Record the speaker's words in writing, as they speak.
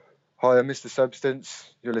Hi, I'm Mr.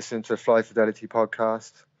 Substance. You're listening to the Fly Fidelity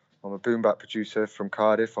podcast. I'm a boom bap producer from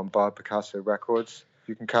Cardiff on Bar Picasso Records.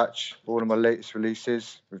 You can catch all of my latest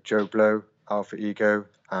releases with Joe Blow, Alpha Ego,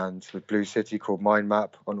 and with Blue City called Mind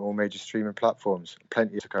Map on all major streaming platforms.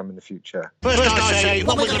 Plenty to come in the future. First I say,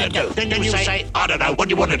 what we're going to do. Then you say, I don't know, what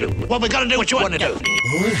do you want to do? What we're going to do, what you want to do.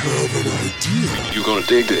 I have an idea. You're going to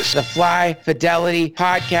dig this. The Fly Fidelity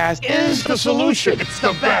podcast Is the solution. It's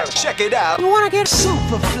the best. Check it out. You want to get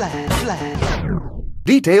super fly.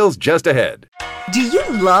 Details just ahead. Do you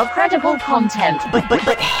love credible content, but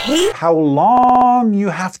hate how long you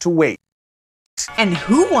have to wait? and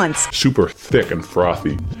who wants super thick and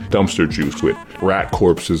frothy dumpster juice with rat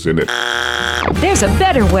corpses in it? There's a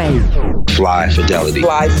better way. Fly Fidelity.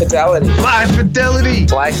 Fly Fidelity. Fly Fidelity.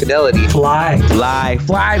 Fly Fidelity. Fly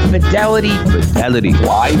Fidelity. Fidelity.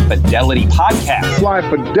 Fly Fidelity podcast. Fly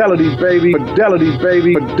Fidelity, baby. Fidelity,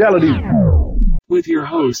 baby. Fidelity. With your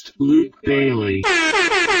host, Luke Bailey.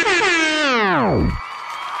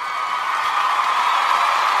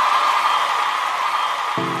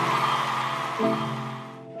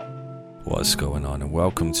 What's going on, and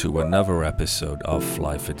welcome to another episode of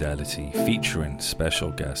Fly Fidelity featuring special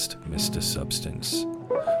guest Mr. Substance.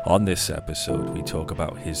 On this episode we talk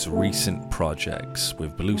about his recent projects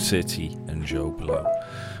with Blue City and Joe Blow.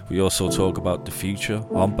 We also talk about the future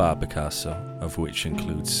on Bar Picasso, of which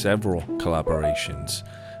includes several collaborations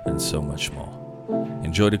and so much more.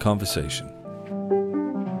 Enjoy the conversation.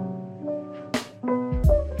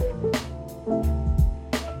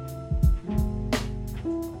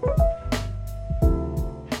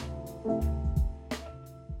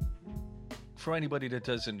 For anybody that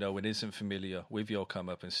doesn't know and isn't familiar with your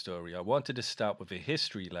come-up story, I wanted to start with a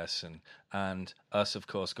history lesson and us, of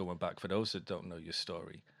course, going back for those that don't know your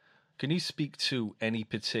story. Can you speak to any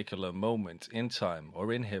particular moment in time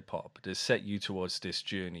or in hip-hop that set you towards this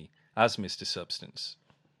journey as Mr. Substance?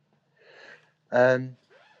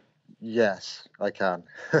 Yes, I can.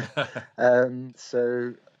 My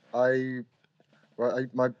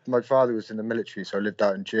father was in the military, so I lived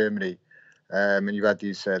out in Germany. And you had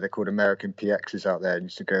these, they're called American PXs out there, and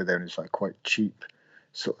used to go there, and it's like quite cheap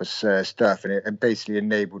sort of stuff. And it basically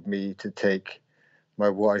enabled me to take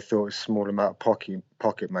what I thought was a small amount of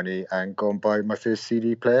pocket money and go and buy my first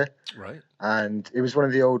CD player. Right. And it was one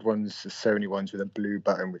of the old ones, the Sony ones with a blue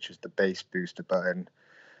button, which is the bass booster button,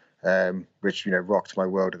 which, rocked my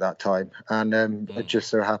world at that time. And it just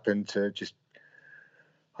so happened to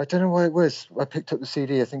I don't know why it was. I picked up the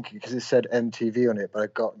CD, I think because it said MTV on it, but I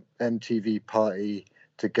got MTV Party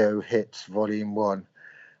to Go Hits Volume 1.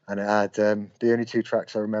 And it had, the only two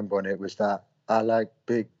tracks I remember on it was that I Like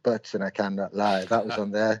Big Butts and I Cannot Lie. That was on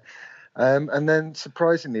there. And then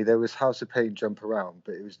surprisingly, there was House of Pain Jump Around,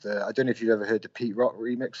 but it was I don't know if you've ever heard the Pete Rock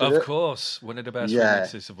remix of it. Of course, one of the best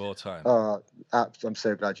remixes of all time. Oh, I'm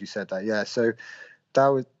so glad you said that. Yeah, so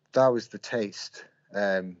that was the taste,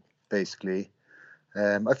 basically.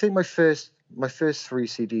 I think my first three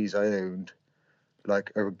CDs I owned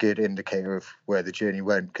are a good indicator of where the journey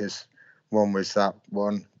went, because one was that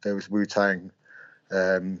one. There was Wu-Tang,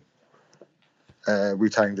 Wu-Tang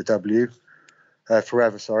the W,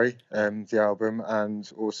 Forever, the album, and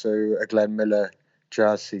also a Glenn Miller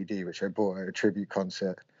jazz CD which I bought at a tribute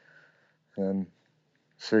concert.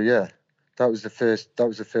 So yeah, that was the first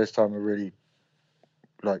time I really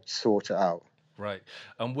sought it out. Right.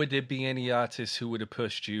 And would there be any artists who would have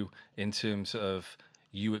pushed you in terms of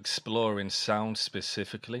you exploring sound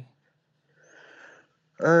specifically?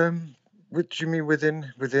 What do you mean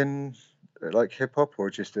within hip hop, or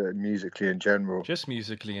just musically in general? Just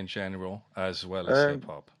musically in general, as well as hip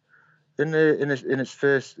hop. In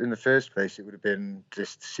the first place, it would have been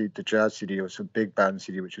just the jazz CD or some big band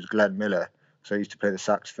CD, which was Glenn Miller. So I used to play the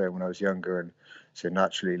saxophone when I was younger, and so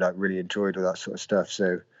naturally really enjoyed all that sort of stuff.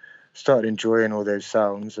 So started enjoying all those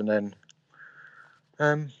sounds, and then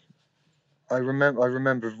I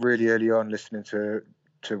remember really early on listening to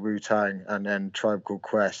Wu-Tang, and then Tribe Called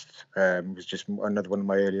Quest was just another one of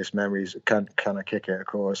my earliest memories. Can I Kick It, of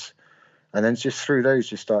course, and then just through those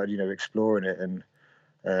just started exploring it and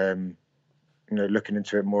looking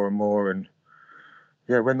into it more and more, and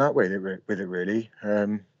went that way with it really.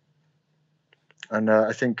 And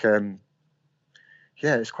I think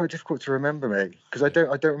it's quite difficult to remember, mate, because I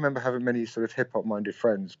don't remember having many sort of hip hop minded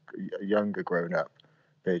friends younger growing up.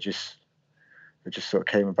 But it just sort of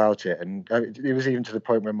came about it, and it was even to the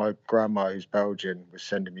point where my grandma, who's Belgian, was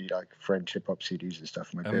sending me French hip hop CDs and stuff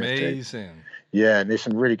for my birthday. Amazing. Yeah, and there's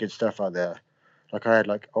some really good stuff out there. I had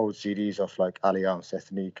old CDs off Alliance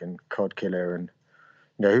Ethnique and Cod Killer, and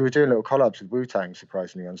who were doing little collabs with Wu-Tang,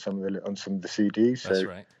 surprisingly, on some of the CDs. That's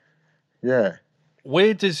right. Yeah.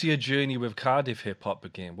 Where does your journey with Cardiff hip hop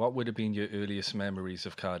begin? What would have been your earliest memories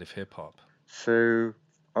of Cardiff hip hop? So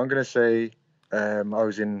I'm gonna say I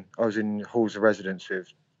was in halls of residence with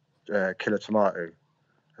Killer Tomato,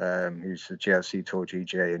 who's the GLC tour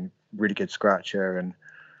DJ and really good scratcher, and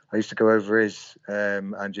I used to go over his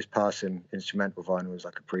and just pass him instrumental vinyls,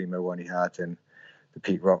 like a Primo one he had and the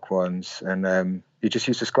Pete Rock ones, and he just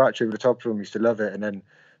used to scratch over the top of them. Used to love it, and then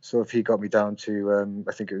sort of he got me down to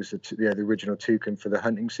I think it was the original Toucan for the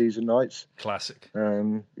hunting season nights. Classic.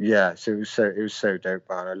 Yeah, so it was so dope,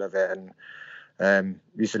 man. I love it, and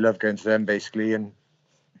used to love going to them basically, and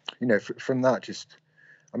you know from that just,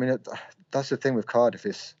 I mean that's the thing with Cardiff,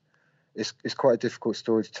 it's quite a difficult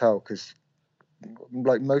story to tell because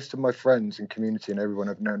like most of my friends and community and everyone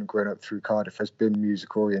I've known and grown up through Cardiff has been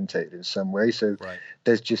music orientated in some way. So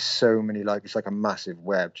there's just so many, like it's like a massive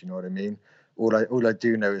web. Do you know what I mean? All I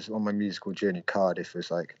do know is on my musical journey, Cardiff was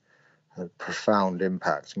like a profound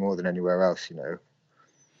impact more than anywhere else. You know.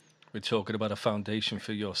 We're talking about a foundation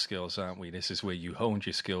for your skills, aren't we? This is where you honed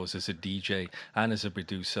your skills as a DJ and as a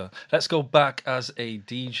producer. Let's go back as a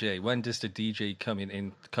DJ. When does the DJ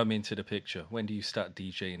come into the picture? When do you start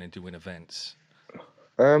DJing and doing events?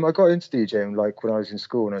 I got into DJing like when I was in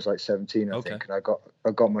school and I was like 17, I think, and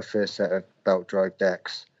I got my first set of belt drive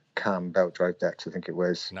decks, Cam belt drive decks, I think it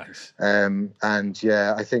was. Nice. And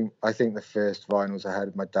yeah, I think the first vinyls I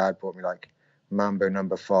had, my dad bought me like Mambo No.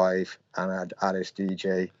 5, and I had Alice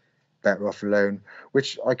DJ, Better Off Alone,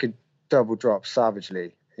 which I could double drop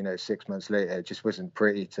savagely. You know, 6 months later, it just wasn't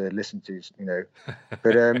pretty to listen to. You know,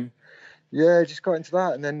 but yeah, I just got into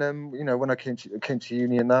that, and then you know, when I came to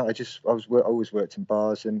uni and that, I always worked in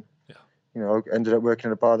bars, and you know, I ended up working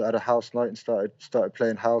in a bar that had a house night and started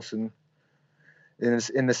playing house, and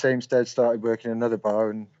in the same stead started working in another bar,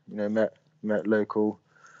 and you know, met local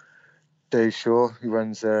Dave Shaw, who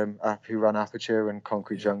ran Aperture and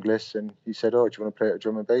Concrete Junglist, and he said, "Oh, do you want to play at a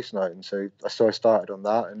drum and bass night?" And so I started on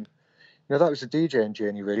that, and you know, that was the DJing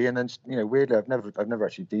journey really. And then, you know, weirdly, I've never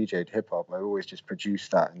actually DJ'd hip hop. I always just produced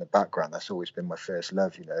that in the background. That's always been my first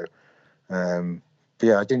love, you know. But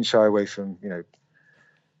yeah, I didn't shy away from, you know,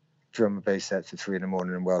 drum and bass sets at 3 a.m.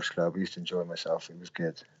 in Welsh Club. I used to enjoy myself. It was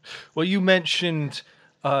good. Well, you mentioned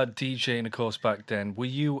DJing, of course, back then. Were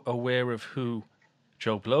you aware of who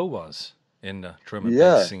Joe Blow was in the drum and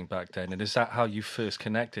bass scene back then? And is that how you first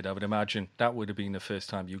connected? I would imagine that would have been the first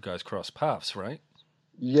time you guys crossed paths, right?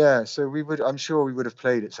 Yeah, so I'm sure we would have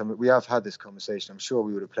played at we have had this conversation. I'm sure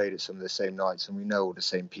we would have played at some of the same nights, and we know all the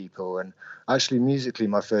same people. And actually, musically,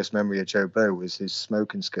 my first memory of Joe Blow was his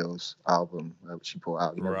Smoking Skills album, which he brought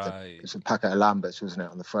out. You know, it's a packet of Lamberts, wasn't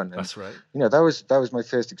it, on the front? And, that's right. You know, that was my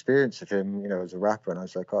first experience of him, you know, as a rapper, and I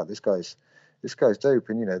was like, oh, this guy's dope.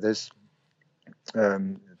 And you know, there's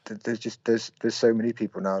so many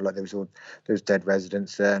people now. Like there was Dead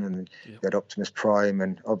Residents then, and you had Optimus Prime,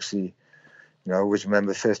 and obviously. You know, I always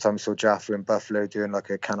remember the first time I saw Jaffa in Buffalo doing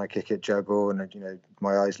like a Can I Kick It juggle, and you know,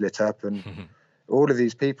 my eyes lit up, and all of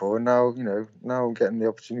these people, and now I'm getting the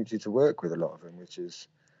opportunity to work with a lot of them, which is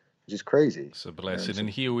crazy. It's a blessing. And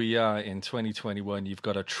here we are in 2021. You've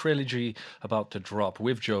got a trilogy about to drop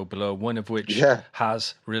with Joe Blow, one of which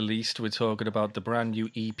has released. We're talking about the brand new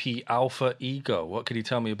EP, Alpha Ego. What can you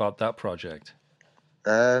tell me about that project?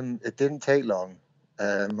 It didn't take long.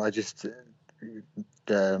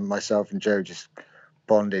 Myself and Joe just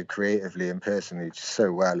bonded creatively and personally just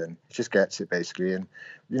so well, and he just gets it basically. And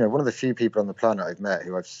you know, one of the few people on the planet I've met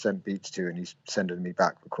who I've sent beats to, and he's sending me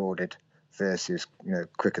back recorded verses, you know,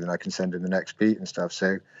 quicker than I can send him the next beat and stuff.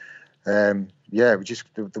 So yeah, we just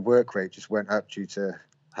the work rate just went up due to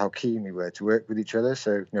how keen we were to work with each other.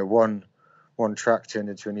 So you know, one track turned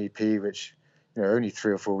into an EP, which you know, only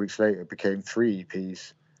 3 or 4 weeks later became 3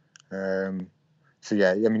 EPs. So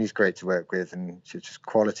yeah, I mean, he's great to work with, and it's just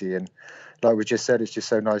quality. And like we just said, it's just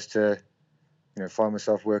so nice to, you know, find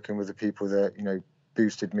myself working with the people that, you know,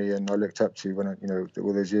 boosted me and I looked up to when I, you know,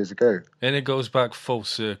 all those years ago. And it goes back full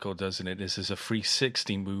circle, doesn't it? This is a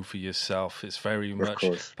 360 move for yourself. It's very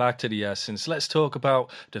much back to the essence. Let's talk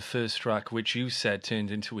about the first track, which you said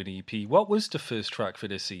turned into an EP. What was the first track for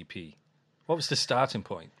this EP? What was the starting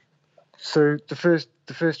point? So the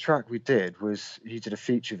first track we did was he did a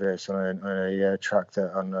feature verse on a track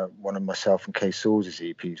that on one of myself and Kay Sauls'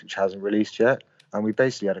 EPs, which hasn't released yet. And we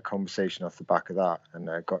basically had a conversation off the back of that, and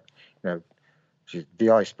got, you know,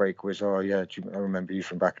 the icebreaker was, oh yeah, I remember you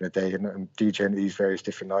from back in the day, and DJing these various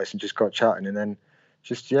different nights, and just got chatting, and then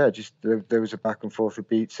there was a back and forth of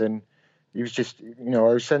beats, and he was just, you know,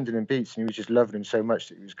 I was sending him beats, and he was just loving them so much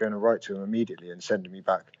that he was going to write to him immediately and sending me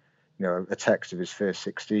back, you know, a text of his first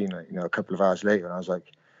 16, like, you know, a couple of hours later, and I was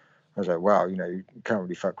like, I was like, wow, you know, you can't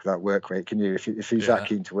really fuck with that work rate, can you? If he's that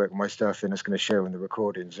keen to work with my stuff, then it's going to show in the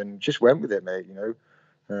recordings. And just went with it, mate, you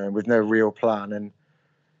know, with no real plan.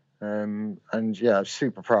 And yeah, I'm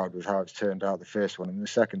super proud with how it's turned out, the first one and the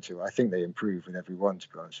second two. I think they improve with every one, to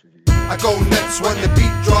be honest with you. I go nuts when the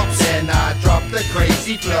beat drops and I drop the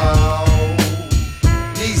crazy flow.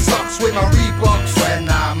 These socks with my Reeboks when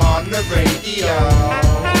I'm on the radio.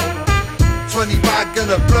 25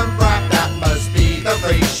 gonna blunt rap, that must be the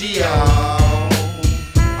ratio.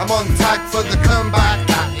 I'm on tag for the comeback,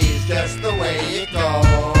 that is just the way it goes.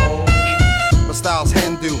 My style's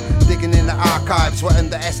Hindu, digging in the archives, we're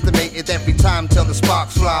underestimated every time till the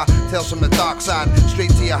sparks fly. Tales from the dark side,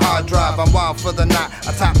 straight to your hard drive. I'm wild for the night,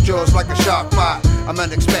 I tap jaws like a shark bite. I'm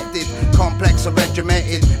unexpected, complex and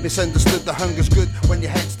regimented. Misunderstood, the hunger's good when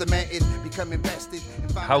your head's demented. Become invested.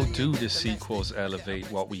 How do the sequels elevate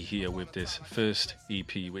what we hear with this first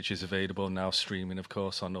EP, which is available now streaming, of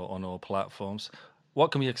course, on all platforms?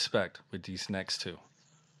 What can we expect with these next two?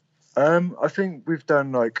 I think we've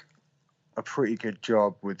done like a pretty good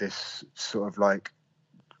job with this sort of like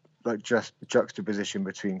just juxtaposition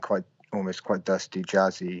between almost quite dusty,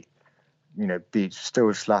 jazzy, you know, beats, still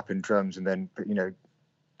with slapping drums, and then, you know,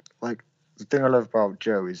 like the thing I love about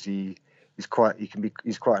Joe is he's quite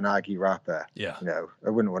an aggy rapper. Yeah. You know, I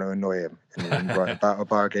wouldn't want to annoy him and write a battle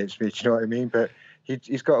bar against me. Do you know what I mean? But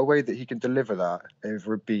he's got a way that he can deliver that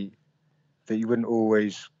over a beat that you wouldn't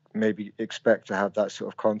always maybe expect to have that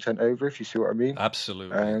sort of content over, if you see what I mean.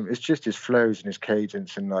 Absolutely. It's just his flows and his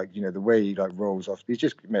cadence and, like, you know, the way he like rolls off. He's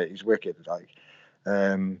just, mate, he's wicked. Like,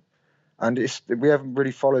 and we haven't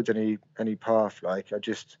really followed any path. Like, I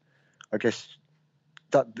guess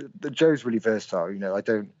that the Joe's really versatile. You know,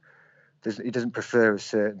 he doesn't prefer a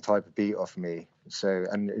certain type of beat off me. So,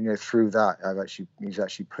 and you know, through that, he's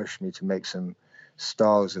actually pushed me to make some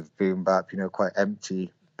styles of boom bap. You know, quite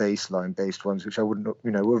empty bassline based ones, which I wouldn't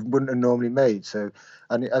have normally made. So,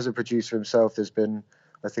 and as a producer himself, there's been,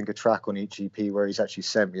 I think, a track on each EP where he's actually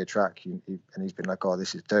sent me a track and he's been like, oh,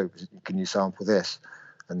 this is dope, can you sample this?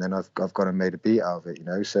 And then I've gone and made a beat out of it, you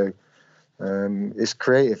know. So it's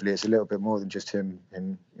creatively, it's a little bit more than just him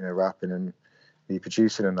you know, rapping and me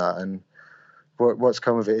producing and that. And what's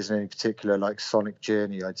come of it isn't any particular like sonic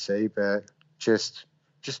journey, I'd say, but just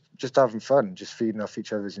having fun, just feeding off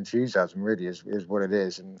each other's enthusiasm, really is what it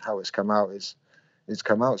is. And how it's come out it's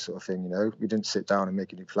come out, sort of thing, you know. We didn't sit down and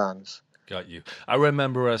make any plans. Got you. I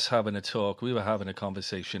remember us having a talk. We were having a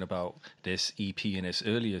conversation about this EP in its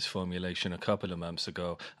earliest formulation a couple of months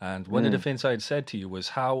ago. And one of the things I had said to you was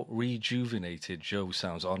how rejuvenated Joe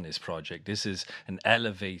sounds on this project. This is an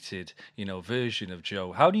elevated, you know, version of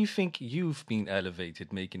Joe. How do you think you've been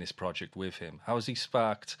elevated making this project with him? How has he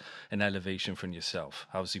sparked an elevation from yourself?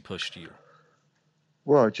 How has he pushed you?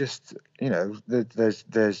 Well, just, you know, there's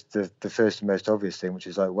the first and most obvious thing, which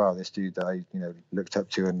is like, wow, this dude that I, you know, looked up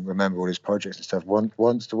to and remember all his projects and stuff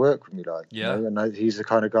wants to work with me, like, yeah. You know? And he's the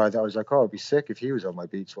kind of guy that I was like, oh, I'd be sick if he was on my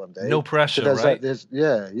beats one day. No pressure, so right?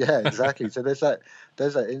 Yeah, exactly. So there's that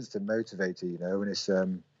instant motivator, you know, and it's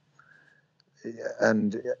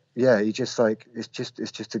and yeah, he just like it's just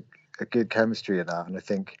a good chemistry in that, and I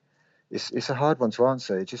think it's a hard one to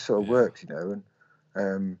answer. It just sort of works, you know,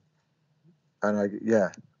 and I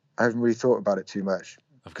haven't really thought about it too much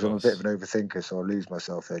because I'm a bit of an overthinker, so I'll lose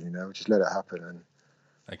myself then, you know, just let it happen. And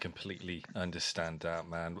I completely understand that,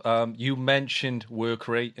 man. You mentioned work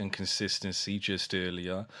rate and consistency just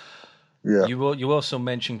earlier. Yeah. You also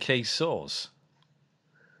mentioned K-Source.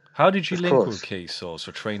 How did you link with K-Source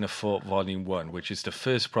for Train of Thought Volume 1, which is the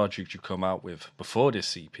first project you come out with before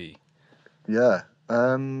this EP? Yeah.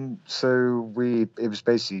 So it was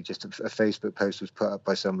basically just a Facebook post was put up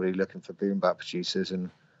by somebody looking for boom bap producers, and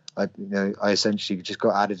I essentially just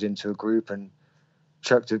got added into a group and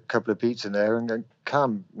chucked a couple of beats in there, and then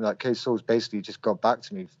Cam, like K-Source, basically just got back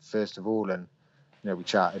to me first of all, and you know, we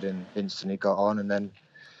chatted and instantly got on, and then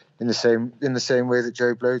in the same way that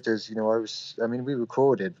Joe Blow does, you know, we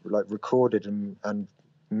recorded and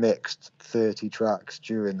mixed 30 tracks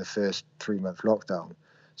during the first 3-month lockdown.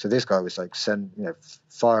 So this guy was like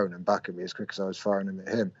firing them back at me as quick as I was firing them at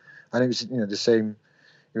him, and it was, you know, the same,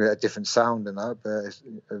 you know, a different sound and that, but it's,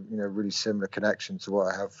 you know, really similar connection to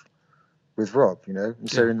what I have with Rob, you know. And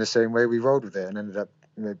so in the same way we rolled with it and ended up,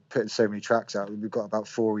 you know, putting so many tracks out. We've got about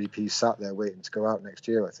 4 EPs sat there waiting to go out next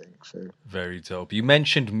year, I think. So very dope. You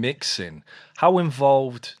mentioned mixing. How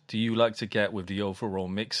involved do you like to get with the overall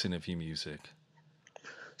mixing of your music?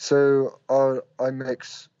 So I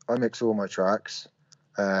mix all my tracks.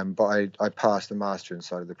 But I pass the mastering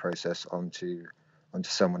side of the process onto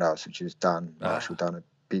someone else, which is Dan Marshall, Dan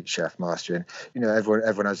beat chef mastering. You know,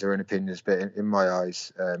 everyone has their own opinions, but in my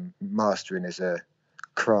eyes, mastering is a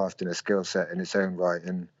craft and a skill set in its own right.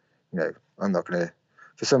 And you know, I'm not gonna,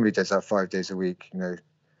 for somebody who does that 5 days a week, you know,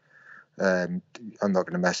 I'm not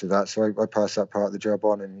going to mess with that. So I pass that part of the job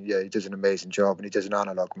on, and yeah, he does an amazing job, and he does an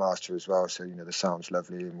analog master as well. So you know, the sound's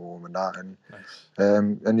lovely and warm and that, and nice.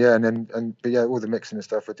 But yeah, all the mixing and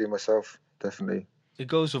stuff I do myself, definitely. It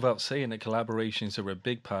goes without saying that collaborations are a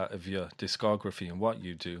big part of your discography and what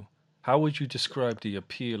you do. How would you describe the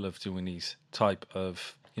appeal of doing these types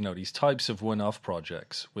of one-off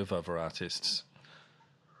projects with other artists?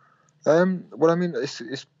 Well, I mean, it's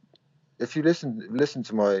if you listen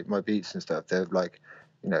to my beats and stuff, they're like,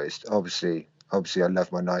 you know, it's obviously I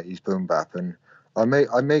love my 90s boom bap, and I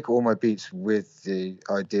make all my beats with the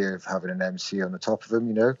idea of having an MC on the top of them,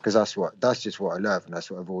 you know, because that's just what I love, and that's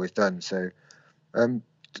what I've always done. So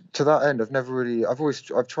to that end,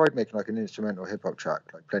 I've tried making like an instrumental hip hop track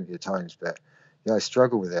like plenty of times, but yeah, I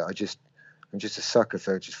struggle with it. I'm just a sucker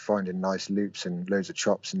for just finding nice loops and loads of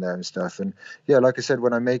chops in there and stuff. And yeah, like I said,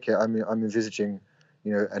 when I make it, I'm envisaging,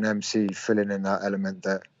 you know, an MC filling in that element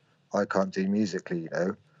that I can't do musically, you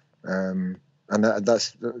know, and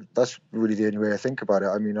that's really the only way I think about it.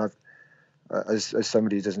 I mean, as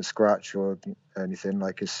somebody who doesn't scratch or anything,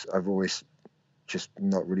 like I've always just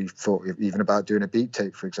not really thought even about doing a beat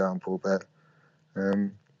tape, for example. But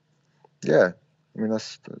yeah, I mean,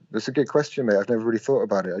 that's a good question, mate. I've never really thought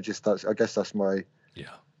about it. I guess that's my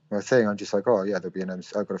thing. I'm just like, oh yeah, there'll be an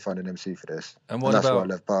MC. I've got to find an MC for this. And that's why I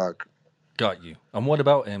love Barg. Got you. And what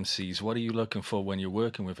about MCs? What are you looking for when you're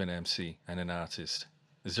working with an MC and an artist?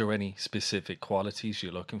 Is there any specific qualities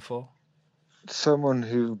you're looking for? Someone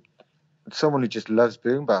who just loves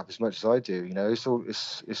boom bap as much as I do. You know, it's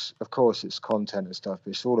of course it's content and stuff,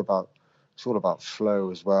 but it's all about flow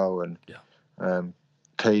as well, and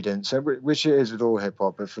cadence, which it is with all hip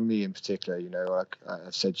hop. But for me in particular, you know, like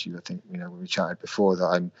I've said to you, I think, you know, when we chatted before,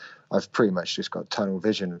 that I've pretty much just got tunnel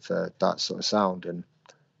vision for that sort of sound, and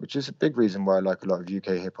which is a big reason why I like a lot of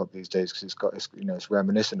UK hip hop these days, because it's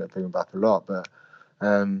reminiscent of boom bap a lot. But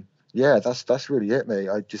yeah, that's really it, mate.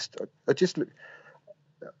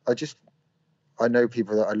 I know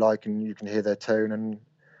people that I like, and you can hear their tone. And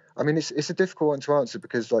I mean, it's a difficult one to answer,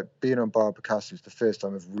 because like being on Bar Picasso is the first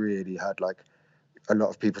time I've really had like a lot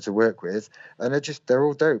of people to work with, and they're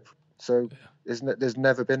all dope. So there's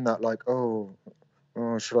never been that like, oh,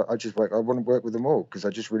 should I want to work with them all, because I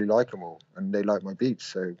just really like them all, and they like my beats,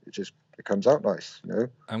 so it comes out nice, you know.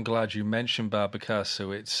 I'm glad you mentioned Bar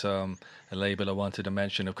Picasso. It's a label I wanted to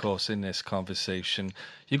mention, of course, in this conversation.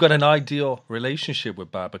 You got an ideal relationship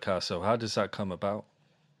with Bar Picasso. How does that come about?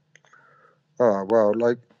 Oh well,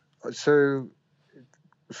 like, so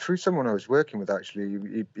through someone I was working with,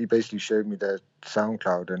 actually, he basically showed me their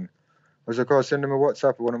SoundCloud, and I was like, oh, I'll send him a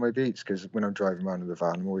WhatsApp of one of my beats, because when I'm driving around in the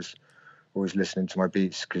van, I'm always listening to my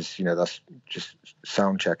beats, because, you know, that's just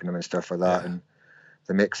sound checking them and stuff like that, and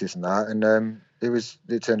the mixes and that. And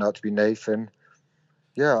it turned out to be Nathan.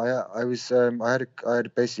 Yeah, I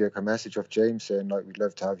had basically like a message off James saying like, we'd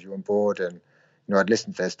love to have you on board, and you know, I'd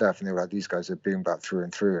listened to their stuff, and they were like, these guys are boom bap through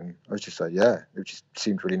and through, and I was just like, yeah, it just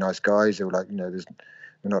seemed really nice guys. They were like, you know,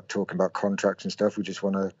 we're not talking about contracts and stuff. We just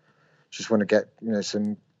want to get, you know,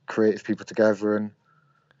 some creative people together, and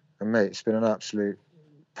mate, it's been an absolute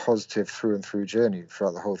positive through and through journey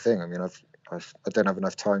throughout the whole thing. I mean, I don't have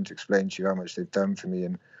enough time to explain to you how much they've done for me,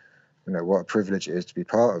 and you know what a privilege it is to be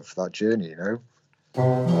part of that journey, you know.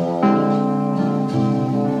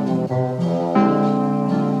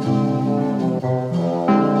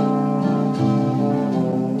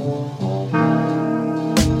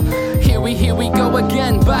 Here we go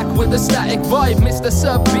again, back with the static vibe. Mr.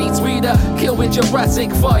 Sub Beats, we the kill with Jurassic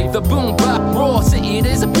vibe. The boom bap raw city, it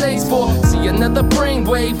is a place for. See another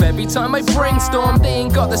brainwave every time I brainstorm. They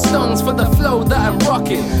ain't got the stones for the flow that I'm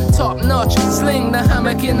rocking. Top notch, sling the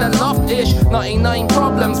hammock in the loft-ish. 99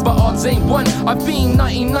 problems, but odds ain't one. I've been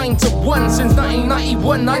 99 to 1 since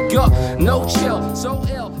 1991. I got no chill, so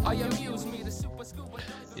ill. I amuse me, the super scuba.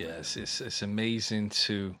 Yes, it's amazing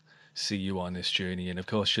to see you on this journey. And of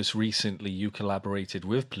course, just recently you collaborated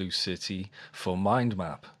with Blue City for Mind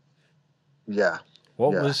Map. Yeah.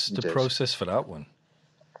 What was the process for that one?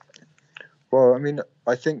 Well, I mean,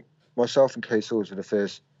 I think myself and K Source were the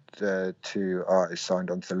first two artists signed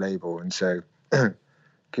onto the label, and so you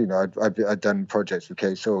know, I'd done projects with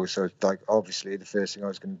K Source, so like obviously the first thing I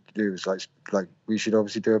was going to do was like we should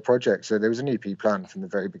obviously do a project. So there was an EP planned from the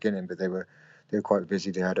very beginning, but they were quite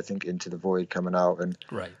busy. They had, I think, Into the Void coming out and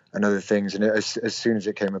other things. And as soon as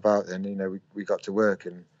it came about, then, you know, we got to work.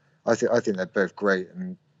 And I think they're both great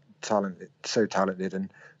and talented, so talented. And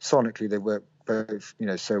sonically, they work both,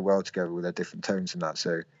 so well together with their different tones and that.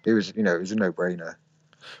 So it was, it was a no-brainer.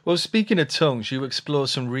 Well, speaking of tones, you explore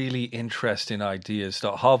some really interesting ideas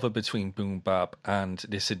that hover between boom bap and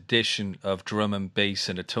this addition of drum and bass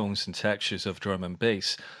and the tones and textures of drum and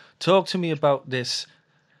bass. Talk to me about this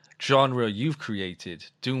genre you've created,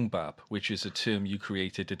 doom bap, which is a term you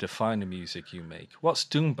created to define the music you make. What's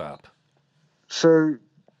doom bap? So,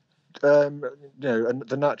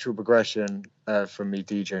 the natural progression from me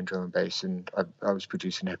DJing drum and bass, and I was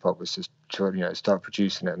producing hip hop, was just to start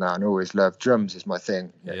producing it now. And I always loved drums is my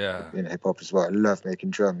thing. In hip hop as well, I love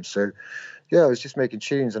making drums. So, I was just making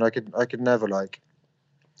tunes, and I could never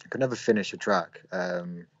finish a track. I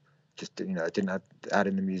didn't add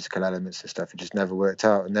in the musical elements and stuff. It just never worked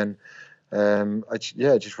out. And then I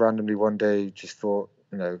just randomly one day just thought,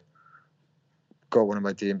 got one of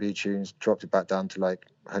my D&B tunes, dropped it back down to like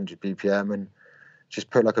 100 BPM and just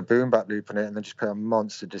put like a boom bap loop on it, and then just put a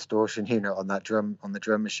monster distortion unit on the drum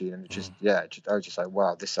machine, and I was just like,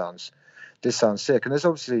 wow, this sounds sick. And there's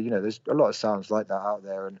obviously, there's a lot of sounds like that out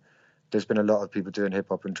there, and there's been a lot of people doing hip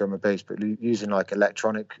hop and drum and bass, but using like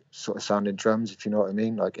electronic sort of sounding drums, if you know what I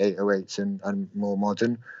mean, like 808s and more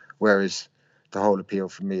modern. Whereas the whole appeal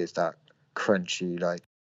for me is that crunchy, like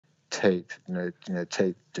tape,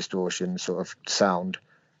 tape distortion sort of sound,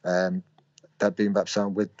 that boom bap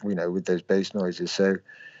sound with those bass noises. So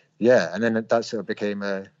and then that sort of became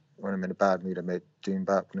when I'm in a bad mood I make doom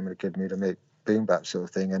bap, when I'm in a good mood I make boom bap sort of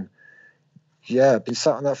thing. And I've been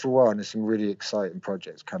sat on that for a while, and there's some really exciting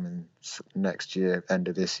projects coming next year, end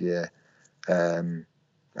of this year, and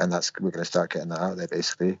we're going to start getting that out there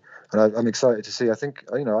basically. And I'm excited to see. I think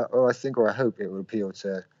I hope it will appeal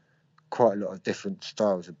to quite a lot of different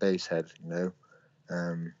styles of bass head,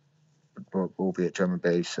 albeit drum and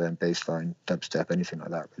bass, bass line, dubstep, anything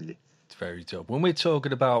like that really. It's very dope. When we're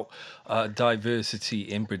talking about diversity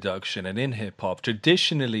in production and in hip-hop,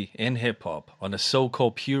 traditionally in hip-hop, on the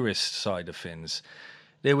so-called purist side of things,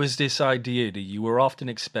 there was this idea that you were often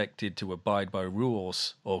expected to abide by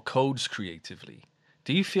rules or codes creatively.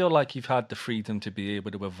 Do you feel like you've had the freedom to be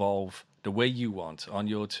able to evolve the way you want on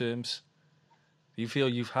your terms? Do you feel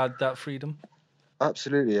you've had that freedom?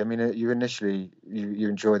 Absolutely. I mean, you initially you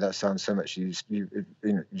enjoy that sound so much, you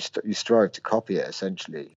strive to copy it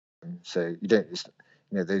essentially. So you don't,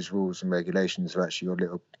 those rules and regulations are actually your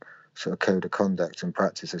little sort of code of conduct and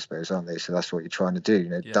practice, I suppose, aren't they? So that's what you're trying to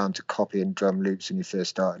do, down to copying drum loops when you're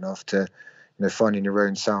first starting off to, finding your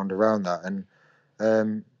own sound around that.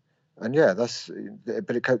 And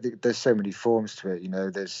there's so many forms to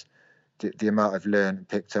it, there's the amount I've learned and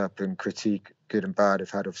picked up and critique, good and bad,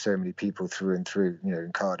 I've had of so many people through and through,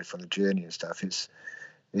 in Cardiff on the journey and stuff. It's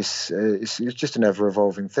just an ever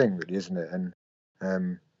evolving thing, really, isn't it?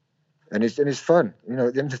 And it's fun,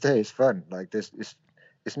 at the end of the day, it's fun. Like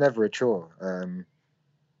it's never a chore.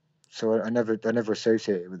 So I never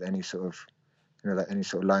associate it with any sort of, any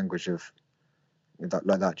sort of language of that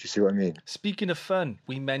like that. Do you see what I mean? Speaking of fun,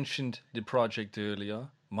 we mentioned the project earlier.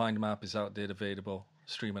 Mind Map is out there, available,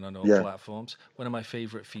 streaming on all platforms. One of my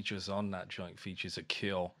favorite features on that joint features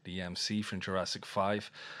Akil, the MC from Jurassic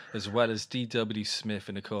 5, as well as D.W. Smith,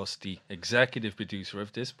 and of course the executive producer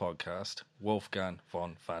of this podcast, Wolfgang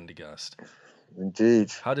von Vandergast.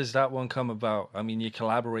 Indeed. How does that one come about? I mean, you're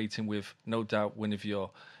collaborating with, no doubt, one of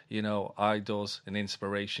your, idols and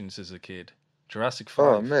inspirations as a kid. Jurassic 5.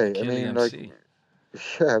 Oh, mate. I mean, MC.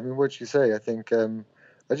 What'd you say? I think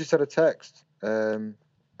I just had a text.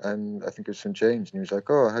 And I think it was from James, and he was like,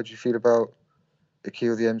 "Oh, how do you feel about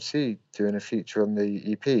Akil the MC doing a feature on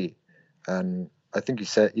the EP?" And I think he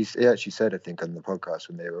actually said, I think on the podcast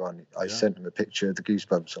when they were on, I sent him a picture of the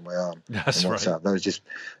goosebumps on my arm. That's right. That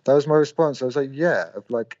was my response. I was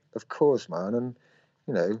like, of course, man. And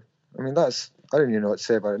I don't even know what to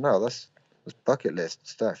say about it now. That's bucket list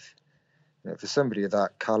stuff. For somebody of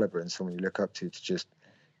that caliber and someone you look up to just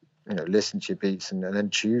listen to your beats and then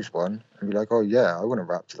choose one and be like, oh yeah, I want to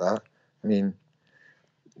rap to that. I mean,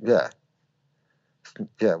 what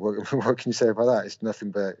can you say about that? It's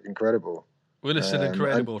nothing but incredible. Well, it's an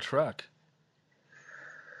incredible track.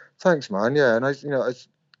 Thanks, man. Yeah, and as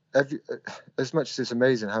much as it's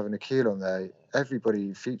amazing having Akil on there, everybody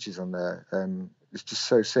who features on there, it's just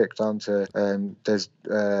so sick. Down to there's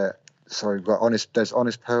Honest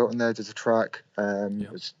Poet on there. There's a track.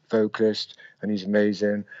 It's vocalist, and he's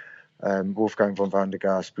amazing. Wolfgang von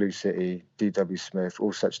Vandergast, Blue City, D.W. Smith,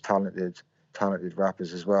 all such talented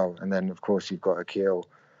rappers as well. And then, of course, you've got Akil,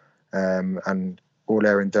 and all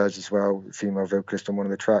Erin does as well, female vocalist on one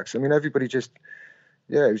of the tracks. I mean, everybody just,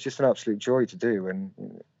 it was just an absolute joy to do. And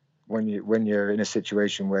when you're in a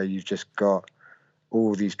situation where you've just got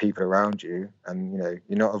all these people around you, and you're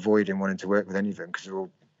not avoiding wanting to work with any of them because they're all,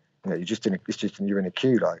 you're in a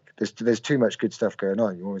queue. Like there's too much good stuff going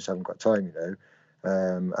on. You always haven't got time,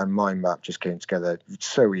 and Mind Map just came together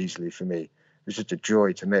so easily for me. It was just a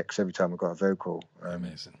joy to mix every time I got a vocal.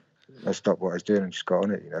 Amazing. I stopped what I was doing and just got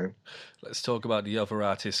on it, Let's talk about the other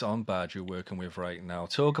artists on Bad you're working with right now.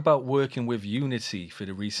 Talk about working with Unity for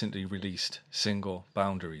the recently released single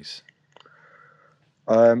Boundaries.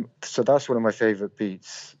 So that's one of my favourite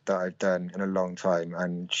beats that I've done in a long time,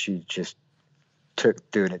 and she just took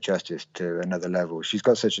doing it justice to another level. She's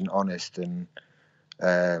got such an honest and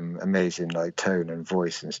amazing like tone and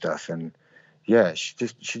voice and stuff, and yeah, she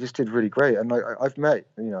just did really great. And I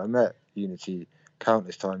met Unity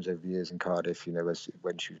countless times over the years in Cardiff,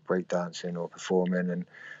 when she was breakdancing or performing,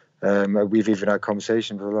 and we've even had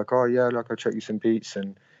conversations where like, oh yeah, like I'll check you some beats,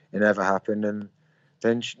 and it never happened. And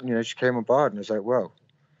then she came on board, and I was like, well,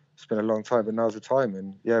 it's been a long time, but now's the time.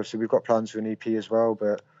 And yeah, so we've got plans for an EP as well.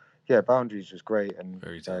 But yeah, Boundaries was great, and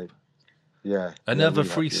very dope. Yeah, another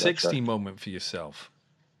 360 moment for yourself.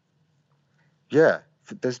 Yeah.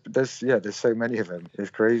 There's so many of them. It's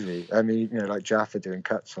crazy. I mean, like Jaffa doing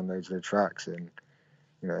cuts on those little tracks, and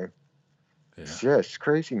it's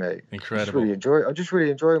crazy, mate. Incredible. I just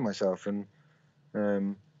really enjoy myself, and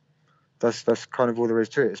that's kind of all there is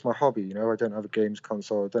to it. It's my hobby, I don't have a games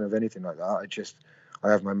console. I don't have anything like that. I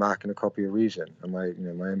have my Mac and a copy of Reason and my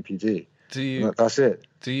my MPD. That's it.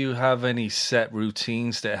 Do you have any set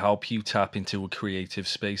routines that help you tap into a creative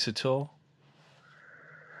space at all?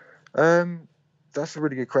 That's a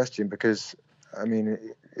really good question, because I mean,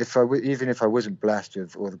 even if I wasn't blessed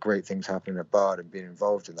with all the great things happening at Bard and being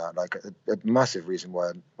involved in that, like a massive reason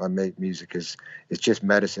why I make music is just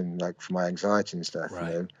medicine, like for my anxiety and stuff.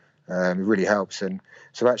 Right. It really helps. And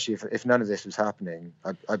so actually, if none of this was happening,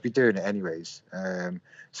 I'd be doing it anyways.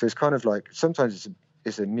 So it's kind of like sometimes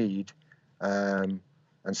it's a need, and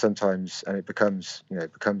sometimes it becomes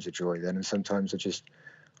a joy then, and sometimes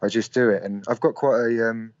I just do it. And I've got quite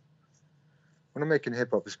a when I'm making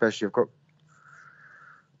hip hop, especially, I've got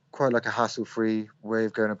quite like a hassle-free way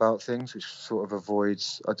of going about things, which sort of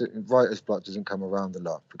avoids. Writer's block doesn't come around a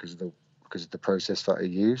lot because of the process that I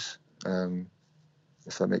use.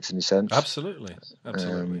 If that makes any sense. Absolutely.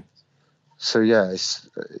 So yeah, it's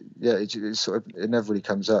sort of, it never really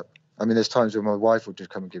comes up. I mean, there's times when my wife will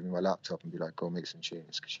just come and give me my laptop and be like, "Go make some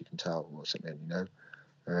tunes," because she can tell or something,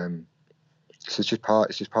 So it's just part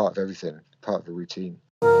of everything, part of the routine.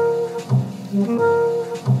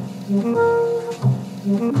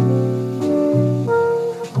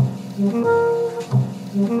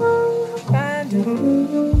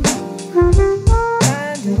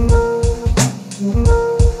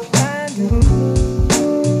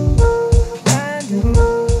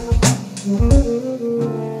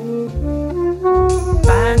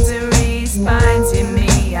 Boundaries binding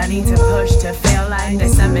me. I need to push to feel like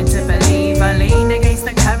there's something to believe. I lean against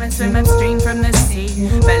the current, swim upstream from the sea.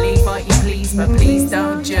 Believe what you please, but please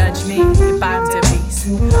don't judge me. Boundaries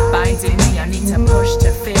binding me. I need to push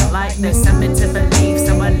to feel like there's something to believe.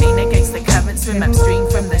 So I lean against the current, swim upstream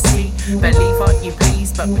from the sea. Believe what you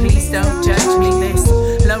please, but please don't judge me. This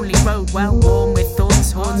lonely road, well worn with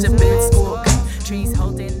thorns, horns of birds squawk, trees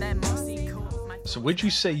holding their mossy core. So would you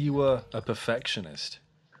say you were a perfectionist?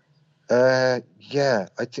 Yeah,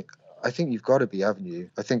 I think you've got to be, haven't you?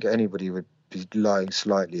 I think anybody would be lying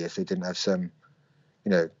slightly if they didn't have some,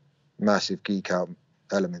 massive geek out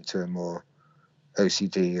element to them, or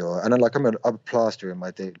OCD, I'm a plasterer in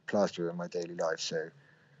my daily life, so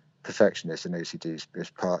perfectionist and OCD is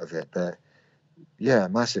part of it. But yeah,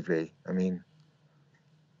 massively. I mean.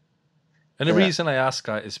 And the reason I ask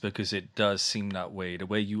that is because it does seem that way. The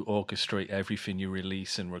way you orchestrate everything you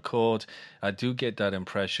release and record, I do get that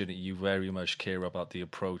impression that you very much care about the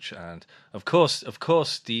approach and, of course,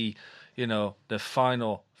 the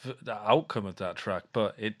the outcome of that track.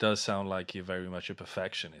 But it does sound like you're very much a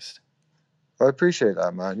perfectionist. I appreciate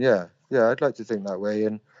that, man. Yeah, I'd like to think that way,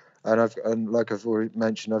 and like I've already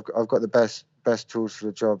mentioned, I've got the best tools for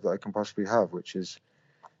the job that I can possibly have, which is,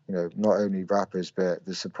 not only rappers but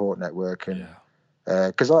the support network, and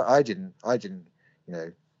because I didn't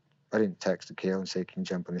text Akil and say, "Can you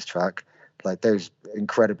jump on this track?" Like, those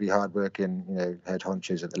incredibly hardworking head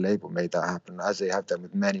honchos at the label made that happen, as they have done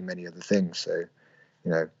with many other things. So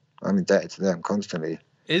I'm indebted to them constantly.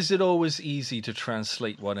 Is it always easy to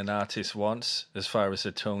translate what an artist wants as far as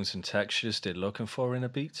the tones and textures they're looking for in a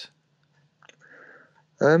beat?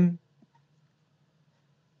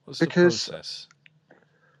 What's the process?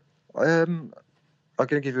 I'm going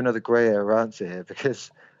to give you another grey area answer here, because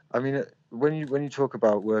I mean, when you talk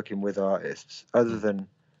about working with artists, other than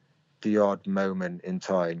the odd moment in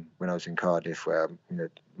time when I was in Cardiff where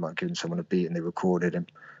might have given someone a beat and they recorded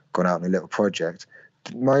and gone out on a little project.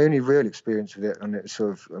 My only real experience with it on a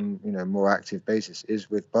sort of more active basis is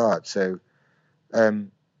with Bard. So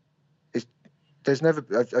there's never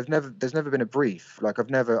been a brief. Like I've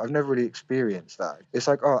never really experienced that. It's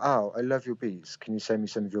like, oh Al, I love your beats. Can you send me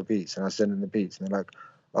some of your beats? And I send them the beats, and they're like,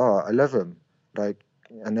 oh, I love them. Like,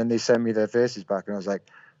 and then they send me their verses back, and I was like,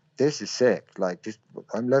 this is sick. Like,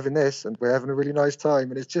 I'm loving this, and we're having a really nice time.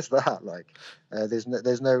 And it's just that. Like,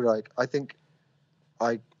 there's no like. I think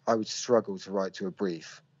I would struggle to write to a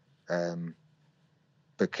brief,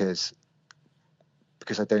 because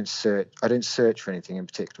I don't search for anything in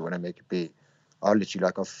particular when I make a beat. I'll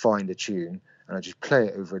find a tune and I just play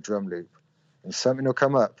it over a drum loop, and something will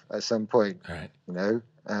come up at some point, right.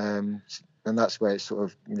 And that's where it's sort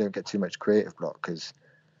of, you don't get too much creative block, because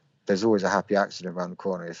there's always a happy accident around the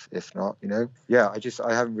corner if not, Yeah,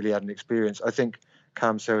 I haven't really had an experience. I think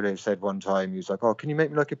Cam Solo said one time, he was like, oh, can you make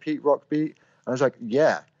me like a Pete Rock beat? And I was like,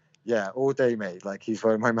 yeah, all day, mate. Like, he's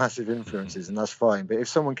one of my massive influences, and that's fine. But if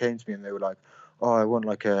someone came to me and they were like, oh, I want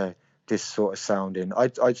like this sort of sounding,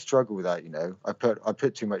 I'd struggle with that, I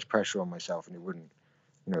put too much pressure on myself, and it wouldn't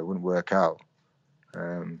work out.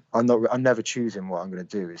 I'm never choosing what I'm going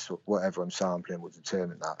to do. It's whatever I'm sampling will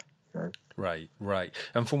determine that. Right.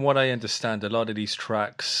 And from what I understand, a lot of these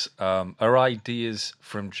tracks are ideas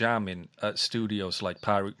from jamming at studios like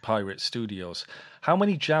Pirate Studios. How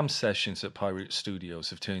many jam sessions at Pirate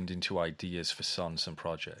Studios have turned into ideas for songs and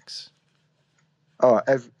projects? Oh,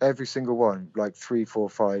 every single one, like 3, 4,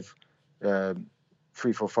 5.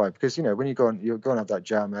 3, 4, 5. Because when you're going to have that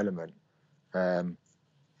jam element.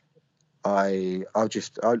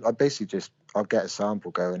 I'll get a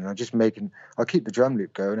sample going, and I'll keep the drum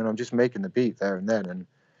loop going, and I'm just making the beat there and then. And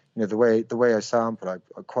the way I sample, I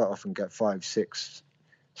quite often get 5, 6,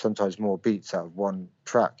 sometimes more beats out of one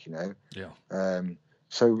track. Yeah.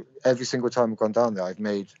 So every single time I've gone down there, I've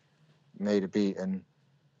made a beat, and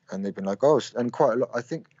they've been like, oh, and quite a lot. I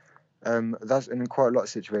think and in quite a lot of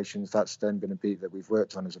situations, that's then been a beat that we've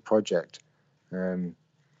worked on as a project.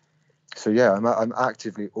 So yeah, I'm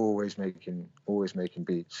actively always making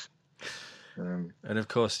beats. And of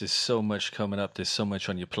course, there's so much coming up. There's so much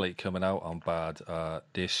on your plate coming out on Bad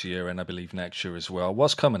this year, and I believe next year as well.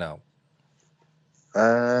 What's coming out?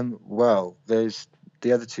 Well, there's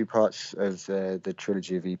the other 2 parts of the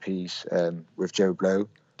trilogy of EPs with Joe Blow.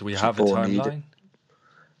 Do we have a timeline?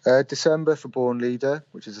 December for Born Leader,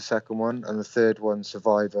 which is the second one, and the third one,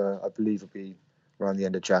 Survivor, I believe will be around the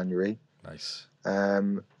end of January. Nice.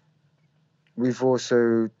 We've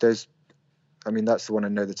also, that's the one I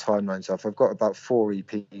know the timelines of. I've got about 4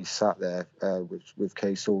 EPs sat there with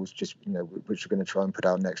K-Souls, just, which we're going to try and put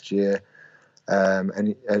out next year.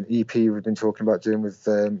 And an EP we've been talking about doing with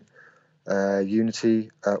Unity.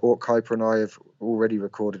 Ork Kuiper and I have already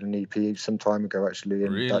recorded an EP some time ago, actually,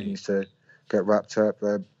 and that needs to get wrapped up.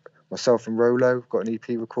 Myself and Rolo got an EP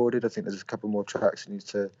recorded. I think there's a couple more tracks that needs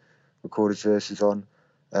to record his verses on.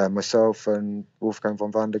 Myself and Wolfgang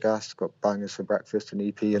von Vandergast got Bangers for Breakfast, an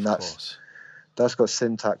EP, and that's got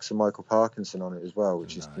Syntax and Michael Parkinson on it as well,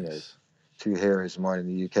 which nice. Is 2 heroes of mine in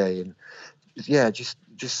the UK. And yeah, just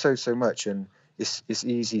so much, and it's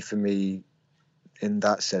easy for me in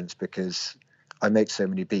that sense, because I make so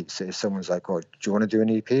many beats that if someone's like, oh, do you want to do an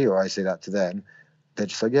EP, or I say that to them, they're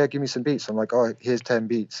just like, yeah, give me some beats. I'm like, oh, here's 10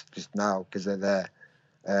 beats just now, because they're there.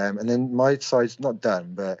 And then my side's not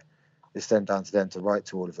done, but it's then down to them to write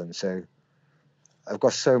to all of them. So I've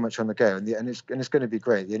got so much on the go, and it's going to be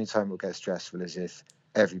great. The only time it'll get stressful is if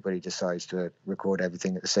everybody decides to record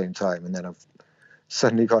everything at the same time, and then I've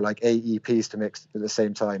suddenly got like 8 EPs to mix at the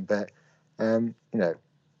same time. But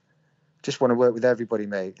just want to work with everybody,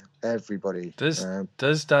 mate. Everybody. Does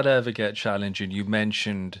that ever get challenging? You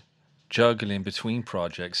mentioned juggling between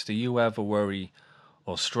projects. Do you ever worry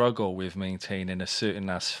or struggle with maintaining a certain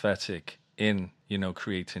aesthetic in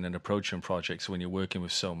creating and approaching projects when you're working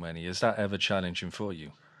with so many? Is that ever challenging for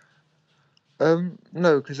you?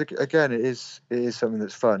 No, because again, it is something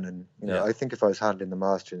that's fun, and I think if I was handling the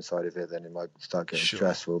mastering side of it, then it might start getting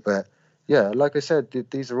stressful. But yeah, like I said,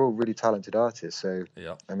 these are all really talented artists. So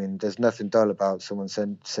I mean, there's nothing dull about someone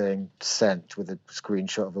saying sent with a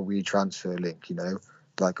screenshot of a WeTransfer link.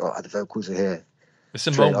 Like, oh, the vocals are here. It's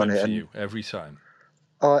a moment for you every time.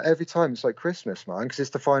 Every time it's like Christmas, man, because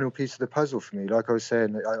it's the final piece of the puzzle for me. Like I was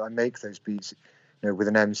saying, I make those beats, with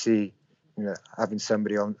an MC, having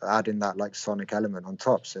somebody on adding that like sonic element on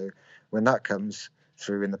top. So when that comes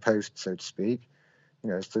through in the post, so to speak,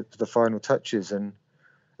 it's the final touches. And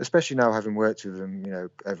especially now, having worked with them,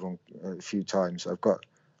 everyone a few times, I've got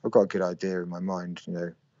a good idea in my mind,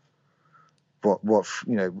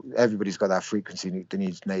 everybody's got that frequency that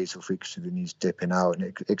needs nasal frequency, that needs dipping out,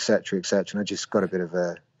 and etc. And I just got a bit of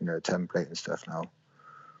a template and stuff now.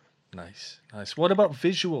 Nice. What about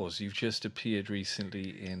visuals? You've just appeared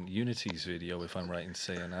recently in Unity's video, if I'm right in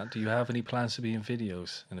saying that. Do you have any plans to be in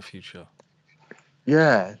videos in the future?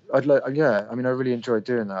 Yeah, I'd like. Yeah, I mean, I really enjoyed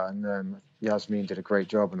doing that, and Yasmin did a great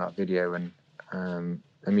job on that video, and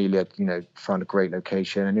Amelia, found a great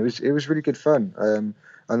location, and it was really good fun.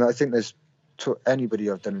 And I think there's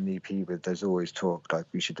anybody I've done an EP with, there's always talk like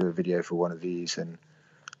we should do a video for one of these, and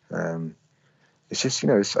it's just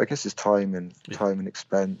I guess it's time and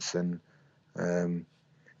expense, and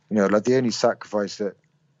like the only sacrifice that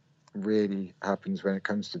really happens when it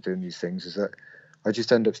comes to doing these things is that I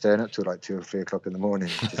just end up staying up till like 2 or 3 o'clock in the morning,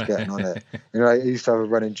 just getting on it. I used to have a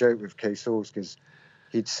running joke with K Sauce because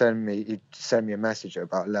he'd send me a message at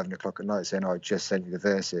about 11 o'clock at night saying, "I just sent you the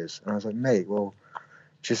verses," and I was like, "Mate, well."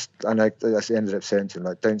 And I ended up saying to him,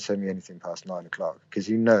 like, don't send me anything past 9 o'clock, because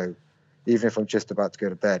even if I'm just about to go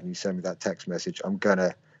to bed and you send me that text message, I'm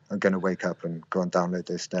gonna wake up and go and download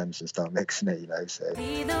those stems and start mixing it, So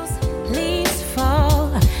see those leaves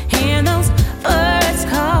fall, hear those birds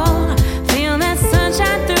call, feel that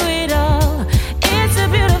sunshine through it all. It's a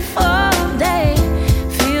beautiful day,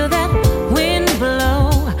 feel that wind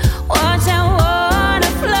blow, watch that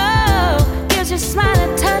water flow, gives your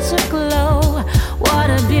smile a touch of glow. What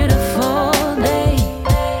a beautiful day.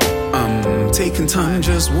 I'm taking time,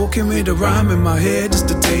 just walking with a rhyme in my head. Just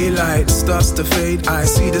the daylight starts to fade. I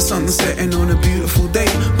see the sun setting on a beautiful day.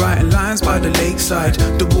 Writing lines by the lakeside,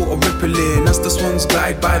 the water rippling as the swans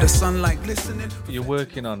glide by the sunlight glistening. You're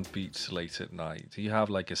working on beats late at night. Do you have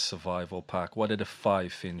like a survival pack? What are the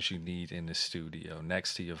 5 things you need in the studio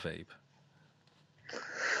next to your vape?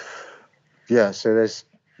 Yeah, so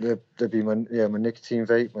there'd be my nicotine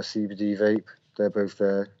vape, my CBD vape. They're both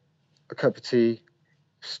there. A cup of tea.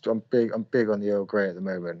 I'm big on the Earl Grey at the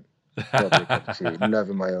moment. Got a cup of tea.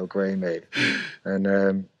 Loving my Earl Grey, mate.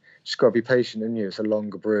 And just got to be patient, in you. It's a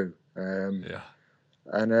longer brew. Yeah.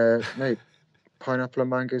 And mate, pineapple and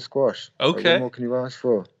mango squash. Okay. What more can you ask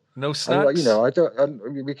for? No snacks.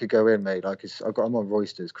 We could go in, mate. Like I'm on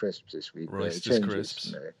Roysters crisps this week. Roysters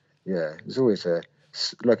crisps. Yeah. There's always a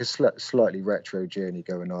slightly retro journey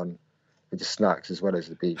going on with the snacks as well as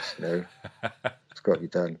the beats. It's got to be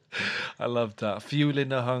done. I love that. Fueling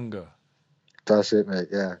the hunger. That's it, mate.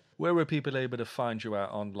 Yeah. Where were people able to find you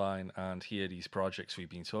out online and hear these projects we've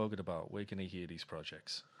been talking about? Where can they hear these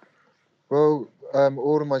projects? Well,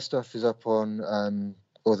 all of my stuff is up on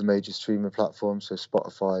all the major streaming platforms, so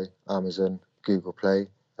Spotify, Amazon, Google Play,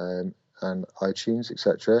 and iTunes,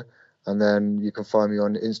 etc. And then you can find me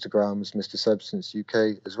on Instagram as Mr. Substance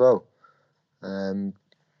UK as well.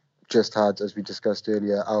 Just had, as we discussed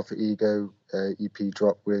earlier, Alpha Ego EP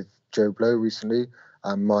drop with Joe Blow recently,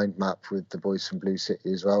 and Mind Map with the boys from Blue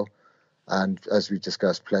City as well. And as we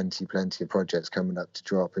discussed, plenty of projects coming up to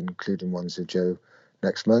drop, including ones with Joe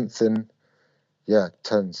next month. And yeah,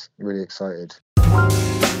 tons. Really excited.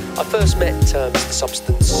 I first met Mr.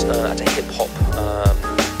 Substance at a hip-hop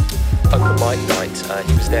open mic night.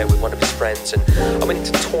 He was there with one of his friends, and I went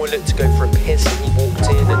into the toilet to go for a piss, and he walked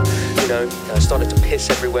in and started to piss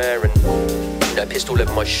everywhere, and pissed all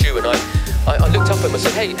over my shoe. And I looked up at him and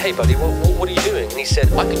said, hey buddy, what are you doing? And he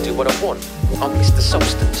said, I can do what I want. I'm Mr.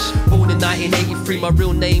 Substance. Born in 1983, my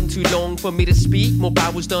real name too long for me to speak. More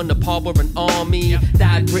battles done the pub or an army.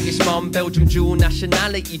 Dad, British, mum, Belgium, dual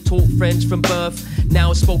nationality. Taught French from birth,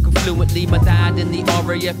 now spoken fluently. My dad in the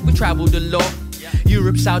RAF, we travelled a lot.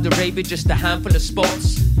 Europe, Saudi Arabia, just a handful of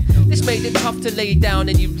spots. This made it tough to lay down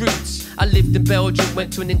any roots. I lived in Belgium,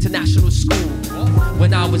 went to an international school.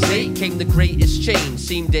 When I was 8 came the greatest change.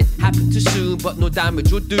 Seemed it happened too soon, but no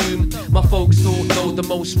damage or doom. My folks thought no, the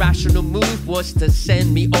most rational move was to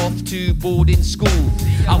send me off to boarding school.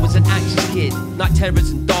 I was an anxious kid, night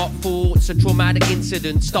terrors and dark thoughts. A traumatic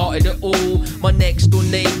incident started it all. My next door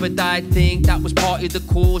neighbour died, think that was part of the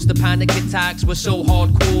cause. The panic attacks were so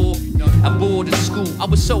hardcore. At boarding school, I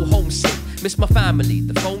was so homesick. Missed my family,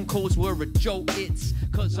 the phone calls were a joke. It's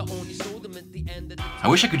cause I only saw them at the end of the I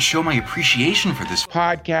wish I could show my appreciation for this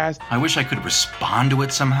podcast. I wish I could respond to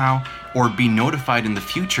it somehow, or be notified in the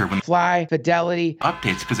future when Fly Fidelity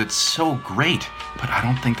updates, because it's so great. But I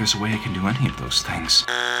don't think there's a way I can do any of those things.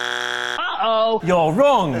 Uh-oh, you're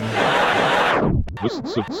wrong.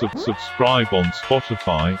 Subscribe on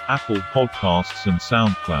Spotify, Apple Podcasts and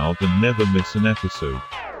SoundCloud and never miss an episode.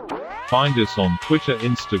 Find us on Twitter,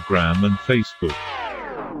 Instagram and Facebook.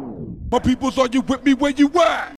 My peoples, are you with me where you at?